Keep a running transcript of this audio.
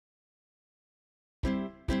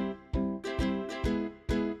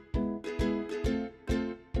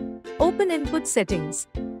Open Input Settings.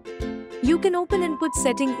 You can open input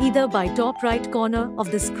setting either by top right corner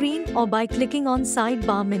of the screen or by clicking on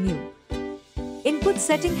sidebar menu. Input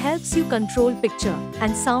setting helps you control picture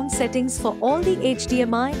and sound settings for all the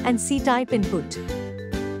HDMI and C-type input.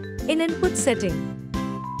 In input setting,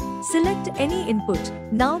 select any input.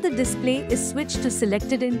 Now the display is switched to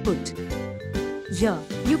selected input. Here,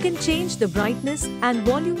 you can change the brightness and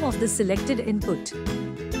volume of the selected input.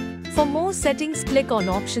 For more settings, click on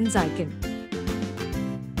Options icon.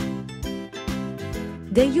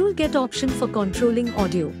 There you'll get option for controlling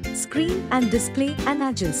audio, screen and display and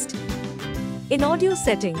adjust. In audio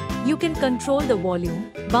setting, you can control the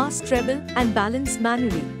volume, bass, treble and balance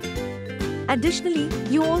manually. Additionally,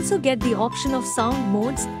 you also get the option of sound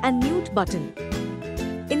modes and mute button.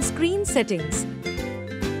 In screen settings,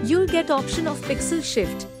 you'll get option of pixel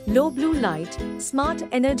shift, low blue light, smart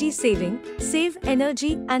energy saving, save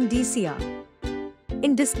energy and DCR.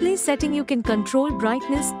 In display setting, you can control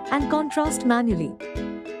brightness and contrast manually.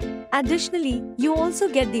 Additionally, you also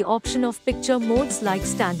get the option of picture modes like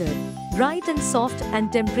standard, bright and soft,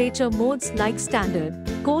 and temperature modes like standard,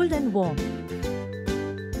 cold and warm.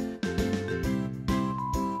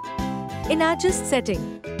 In adjust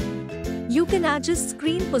setting, you can adjust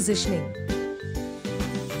screen positioning,